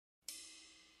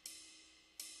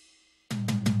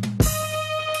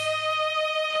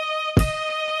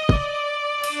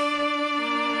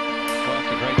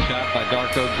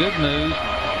Darko. Good move.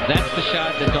 That's the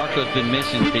shot that Darko's been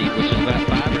missing, Pete, which is about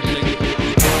 5 or 6.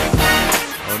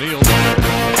 O'Neal.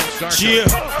 Yeah.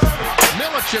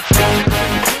 Milicić.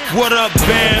 What up,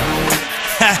 Bam?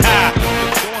 Haha.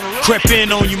 Crept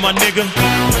in on you, my nigga.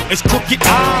 It's crooked.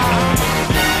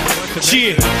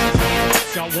 Yeah.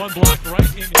 Got one block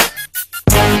right in.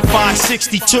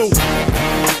 562.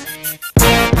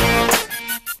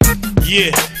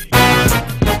 Yeah.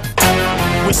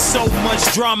 With so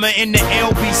much drama in the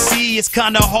LBC, it's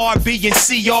kinda hard being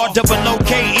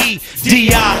CROOKEDI.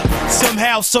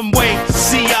 Somehow, someway,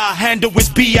 CI handle is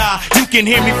BI. You can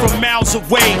hear me from miles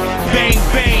away. Bang,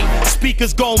 bang.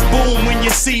 Speakers gon' boom when you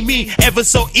see me. Ever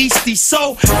so easty,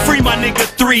 so free my nigga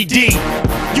 3D.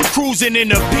 You cruising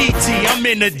in a PT, I'm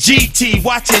in a GT,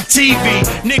 watching TV.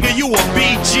 Nigga, you a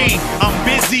BG. I'm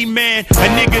busy, man. A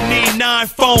nigga need 9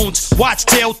 phones. Watch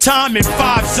tell time in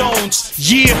 5 zones.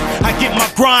 Yeah, I get my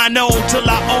grind on till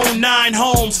I own 9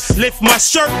 homes. Lift my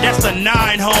shirt, that's a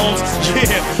 9 homes.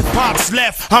 Yeah, Pops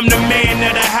left, I'm the man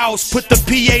of the house. Put the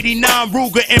P89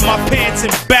 Ruger in my pants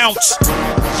and bounce.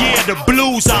 Yeah, the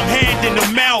blues, I'm handing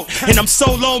them out. And I'm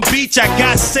so Long Beach, I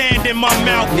got sand in my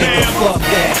mouth. Nigga, fuck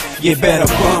that, you better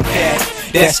bump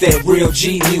that. That's that real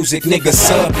G music, nigga,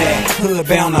 sub that.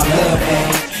 Hoodbound, I love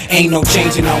that. Ain't no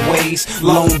changing our ways.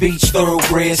 Long Beach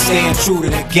thoroughbred, staying true to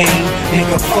the game.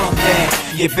 Nigga, fuck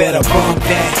that, you better bump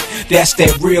that. That's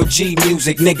that real G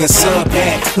music, nigga, sub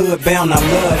that. Hoodbound, I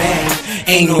love that.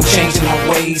 Ain't no changing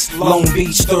our ways. Long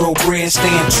Beach thoroughbred,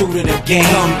 staying true to the game.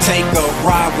 Come take a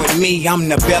ride with me, I'm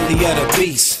the belly of the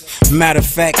beast. Matter of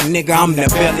fact, nigga, I'm the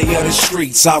belly of the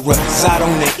streets. I reside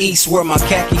on the east where my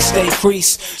khakis stay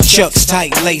creased. Chucks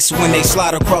tight lace when they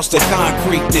slide across the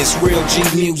concrete. This real G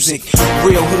music,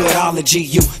 real hoodology.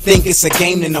 You think it's a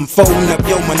game, then I'm folding up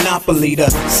your monopoly. The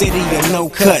city of no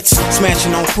cuts,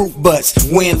 smashing on fruit butts.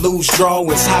 Win, lose, draw,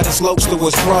 as hot as Lobster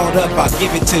was brought up. I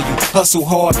give it to you. Hustle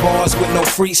hard bars with no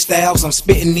freestyles. I'm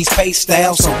spitting these pace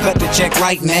styles, so cut the check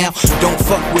right now. Don't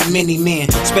fuck with many men,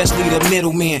 especially the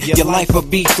middlemen. Your life will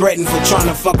be threatened for trying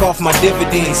to fuck off my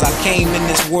dividends. I came in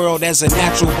this world as a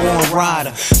natural born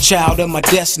rider, child of my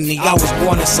destiny. I was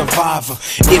born a survivor.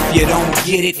 If you don't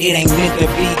get it, it ain't meant to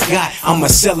be got. I'ma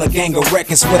sell a gang of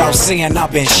records without saying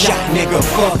I've been shot. Nigga,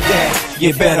 fuck that,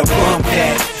 you better bump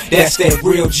that. That's that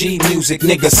real G music,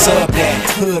 nigga, sub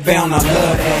that. Hoodbound, I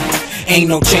love that. Ain't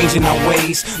no changing our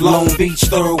ways. Long Beach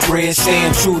thoroughbred,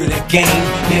 staying true to the game.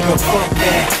 Nigga, fuck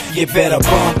that, you better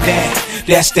bump that.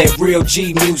 That's that real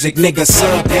G music, nigga,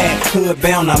 sub that.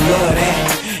 Hoodbound, I love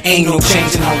that. Ain't no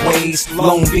changing our ways.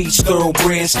 Long Beach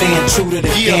thoroughbred, staying true to the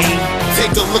game.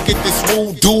 Take a look at this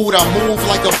rude dude. I move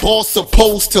like a boss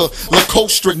supposed to. La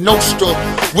Costa Nostra,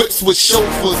 whips with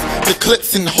chauffeurs, the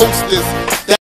clips and hostess.